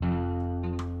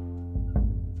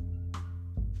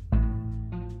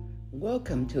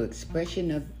Welcome to Expression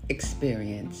of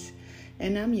Experience,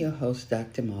 and I'm your host,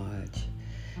 Dr. Marge.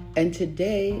 And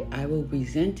today I will be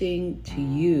presenting to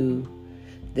you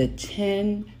the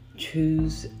 10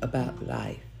 truths about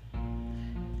life.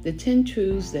 The 10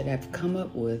 truths that I've come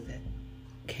up with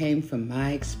came from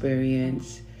my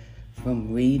experience,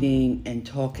 from reading and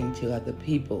talking to other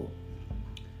people.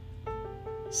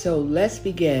 So let's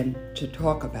begin to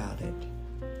talk about it.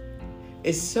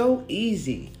 It's so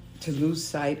easy to lose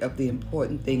sight of the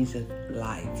important things of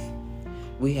life.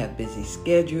 We have busy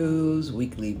schedules,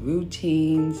 weekly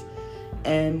routines,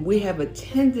 and we have a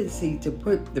tendency to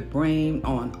put the brain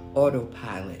on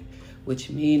autopilot, which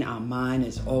means our mind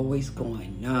is always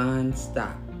going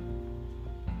non-stop.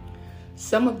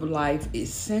 Some of life's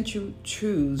essential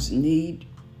truths need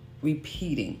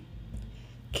repeating.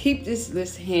 Keep this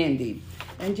list handy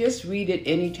and just read it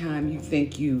anytime you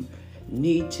think you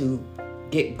need to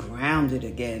get grounded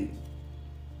again.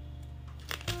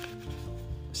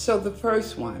 So the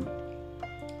first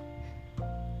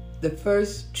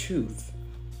truth,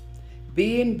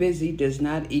 being busy does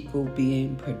not equal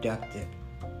being productive.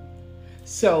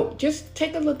 So just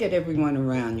take a look at everyone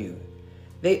around you.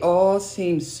 They all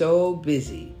seem so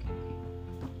busy,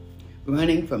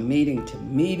 running from meeting to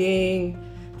meeting,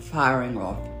 firing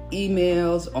off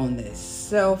emails on their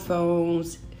cell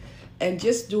phones, and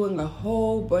just doing a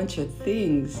whole bunch of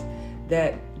things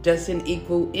that doesn't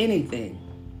equal anything.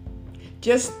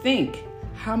 Just think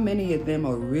how many of them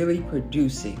are really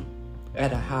producing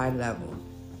at a high level.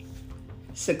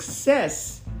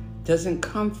 Success doesn't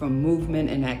come from movement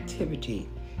and activity.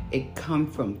 It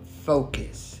comes from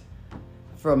focus,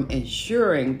 from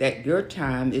ensuring that your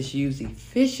time is used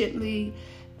efficiently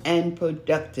and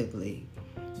productively.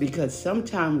 Because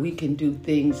sometimes we can do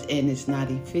things and it's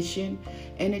not efficient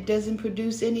and it doesn't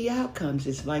produce any outcomes.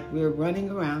 It's like we're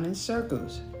running around in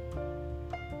circles.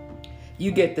 You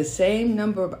get the same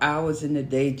number of hours in the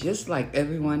day just like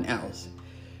everyone else.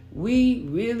 We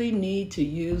really need to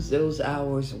use those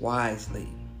hours wisely.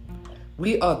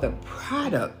 We are the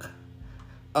product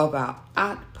of our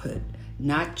output,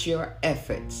 not your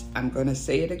efforts. I'm going to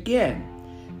say it again.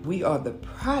 We are the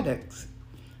products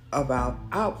of our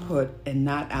output and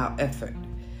not our effort.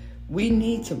 We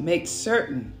need to make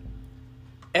certain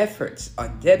efforts are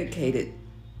dedicated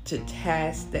to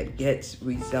tasks that gets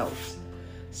results.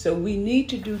 So we need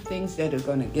to do things that are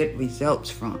going to get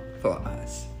results for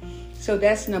us. So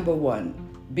that's number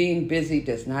one. Being busy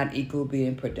does not equal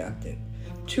being productive.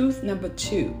 Truth number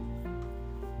two.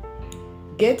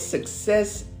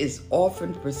 Success is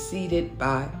often preceded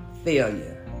by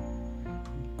failure.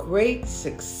 Great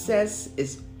success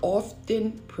is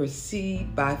often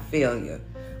preceded by failure.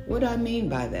 What do I mean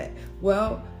by that?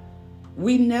 Well,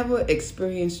 we never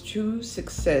experience true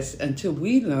success until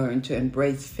we learn to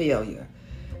embrace failure.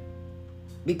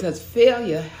 Because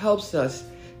failure helps us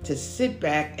to sit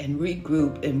back and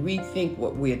regroup and rethink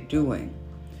what we're doing.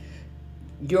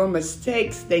 Your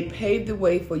mistakes, they pave the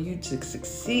way for you to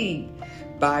succeed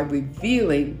by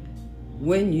revealing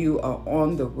when you are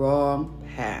on the wrong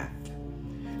path.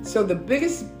 So the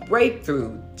biggest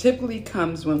breakthrough typically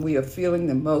comes when we are feeling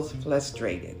the most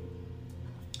frustrated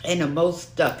and the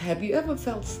most stuck. Have you ever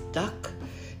felt stuck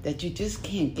that you just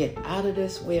can't get out of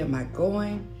this? Where am I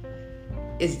going?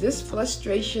 Is this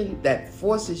frustration that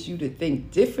forces you to think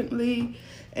differently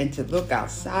and to look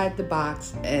outside the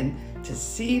box and to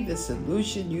see the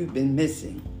solution you've been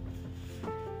missing?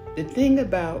 The thing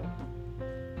about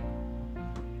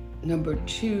number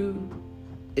two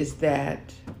is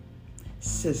that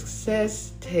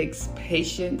success takes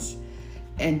patience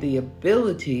and the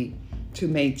ability to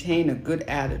maintain a good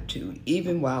attitude,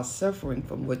 even while suffering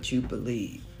from what you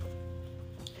believe.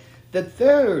 The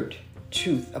third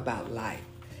truth about life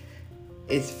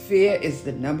is fear is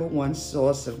the number one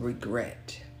source of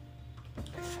regret.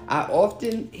 I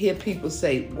often hear people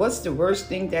say, what's the worst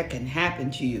thing that can happen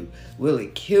to you? Will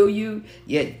it kill you?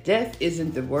 Yet death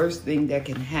isn't the worst thing that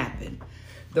can happen.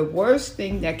 The worst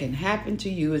thing that can happen to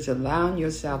you is allowing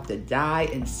yourself to die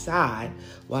inside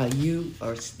while you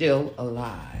are still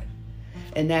alive.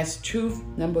 And that's truth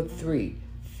number three.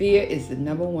 Fear is the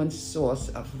number one source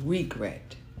of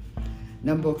regret.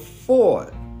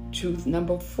 Truth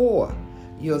number four,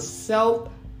 your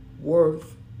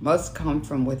self-worth must come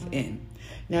from within.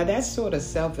 Now that's sort of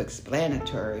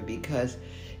self-explanatory because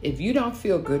if you don't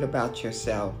feel good about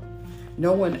yourself,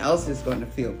 no one else is going to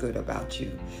feel good about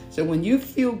you. So when you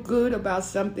feel good about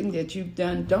something that you've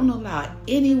done, don't allow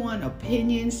anyone's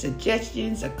opinions,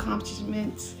 suggestions,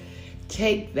 accomplishments,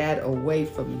 take that away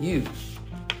from you.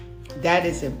 That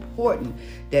is important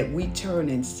that we turn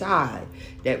inside,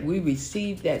 that we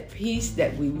receive that peace,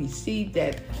 that we receive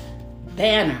that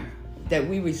banner, that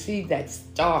we receive that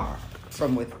star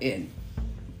from within.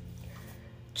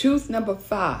 Truth number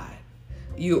 5,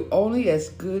 you're only as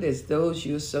good as those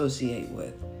you associate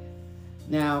with.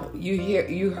 Now,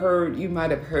 you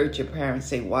might have heard your parents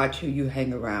say, watch who you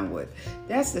hang around with.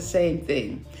 That's the same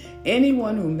thing.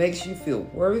 Anyone who makes you feel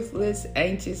worthless,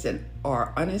 anxious,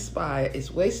 or uninspired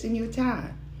is wasting your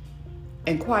time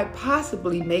and quite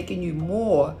possibly making you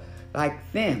more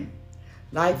like them.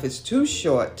 Life is too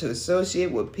short to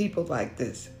associate with people like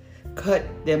this.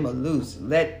 Cut them loose.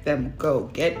 Let them go.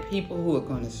 Get people who are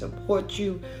going to support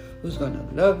you, who's going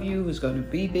to love you, who's going to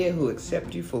be there, who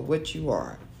accept you for what you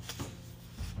are.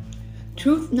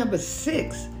 Truth number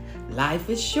 6, life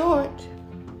is short.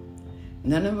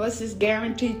 None of us is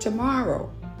guaranteed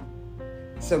tomorrow.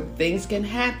 So things can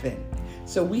happen.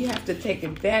 So we have to take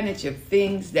advantage of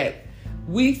things that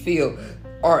we feel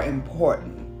are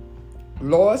important.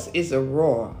 Loss is a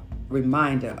raw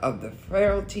reminder of the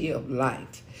frailty of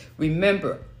life.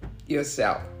 Remember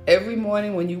yourself every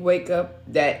morning when you wake up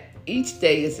that each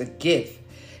day is a gift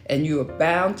and you are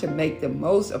bound to make the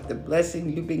most of the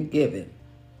blessing you've been given.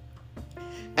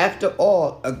 After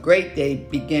all, a great day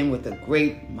begins with a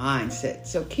great mindset.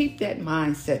 So keep that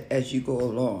mindset as you go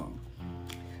along.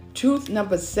 Truth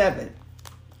number 7,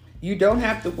 you don't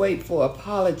have to wait for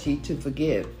apology to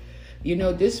forgive. You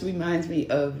know, this reminds me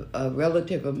of a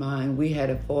relative of mine. We had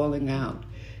a falling out,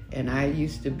 and I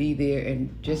used to be there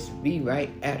and just be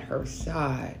right at her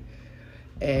side.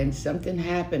 And something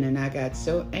happened, and I got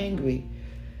so angry,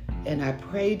 and I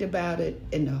prayed about it,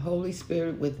 and the Holy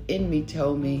Spirit within me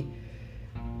told me,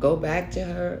 go back to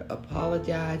her,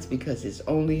 apologize, because it's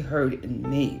only hurting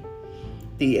me.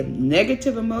 The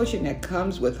negative emotion that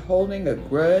comes with holding a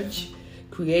grudge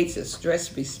creates a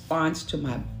stress response to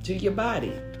your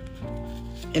body.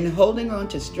 And holding on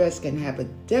to stress can have a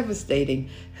devastating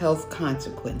health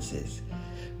consequences.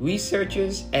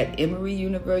 Researchers at Emory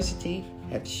University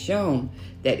have shown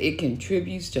that it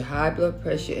contributes to high blood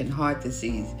pressure and heart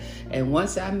disease. And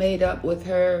once I made up with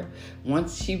her,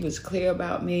 once she was clear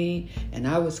about me and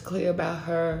I was clear about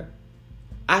her,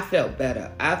 I felt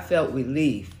better. I felt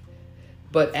relief,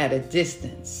 but at a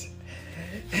distance.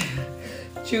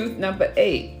 Truth number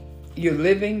 8, you're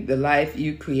living the life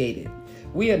you created.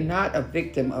 We are not a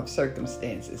victim of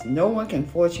circumstances. No one can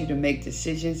force you to make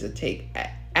decisions or take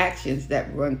actions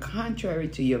that run contrary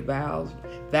to your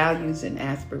values and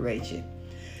aspirations.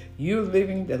 You're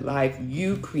living the life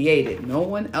you created. No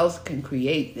one else can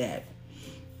create that.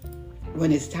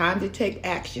 When it's time to take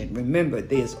action, remember,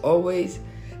 there's always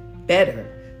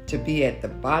better to be at the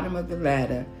bottom of the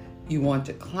ladder you want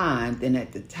to climb than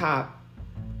at the top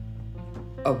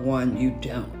of one you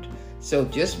don't. So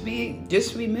just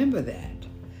remember that.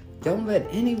 Don't let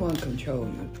anyone control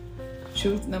you.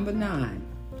 Truth number 9,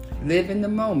 live in the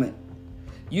moment.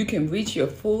 You can reach your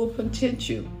full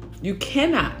potential. You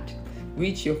cannot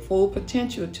reach your full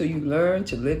potential until you learn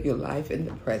to live your life in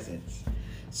the presence.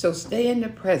 So stay in the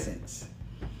presence.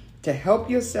 To help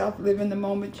yourself live in the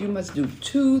moment, you must do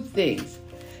 2 things.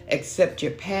 Accept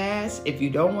your past. If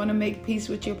you don't want to make peace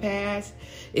with your past,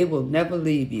 it will never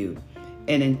leave you.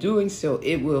 And in doing so,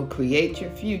 it will create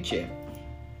your future.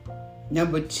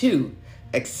 Number 2,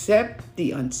 accept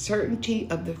the uncertainty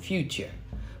of the future.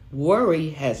 Worry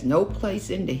has no place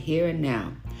in the here and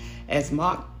now. As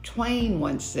Mark Twain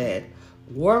once said,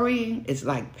 worrying is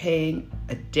like paying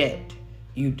a debt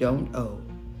you don't owe.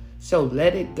 So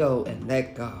let it go and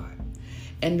let God.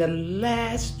 And the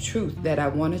last truth that I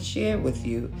want to share with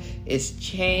you is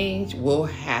change will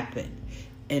happen.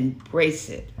 Embrace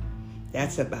it.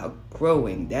 That's about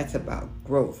growing. That's about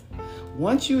growth.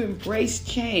 Once you embrace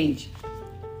change,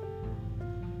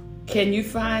 can you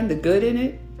find the good in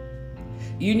it?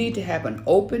 You need to have an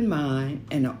open mind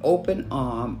and an open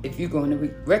arm if you're going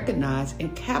to recognize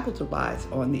and capitalize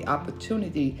on the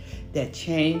opportunity that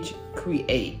change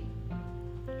creates.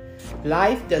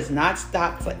 Life does not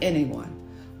stop for anyone.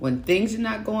 When things are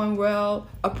not going well,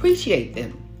 appreciate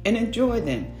them and enjoy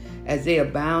them as they are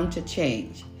bound to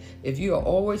change. If you are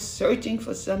always searching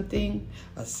for something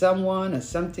or someone or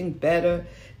something better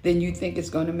than you think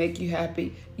is going to make you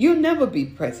happy, you'll never be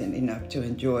present enough to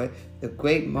enjoy the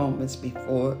great moments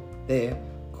before they're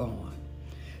gone.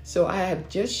 So I have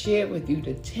just shared with you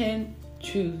the 10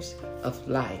 truths of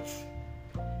life.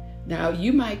 Now,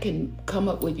 you might can come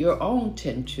up with your own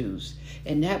 10 truths,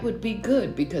 and that would be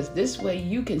good because this way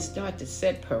you can start to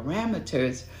set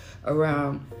parameters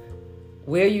around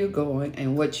where you're going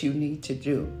and what you need to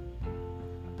do.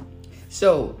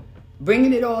 So,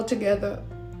 bringing it all together,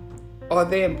 are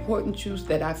there important truths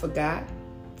that I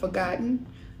forgotten?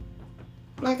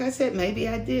 Like I said, maybe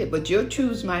I did, but your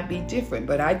truths might be different.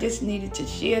 But I just needed to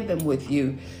share them with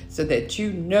you so that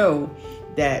you know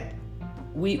that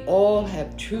we all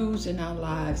have truths in our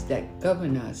lives that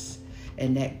govern us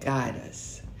and that guide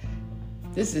us.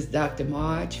 This is Dr.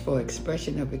 Marge for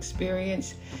Expression of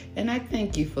Experience, and I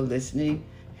thank you for listening.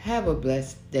 Have a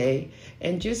blessed day,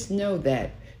 and just know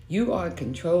that you are in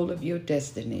control of your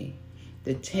destiny.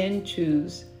 The 10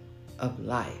 Truths of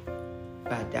Life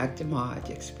by Dr. Marge,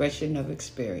 Expression of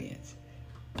Experience.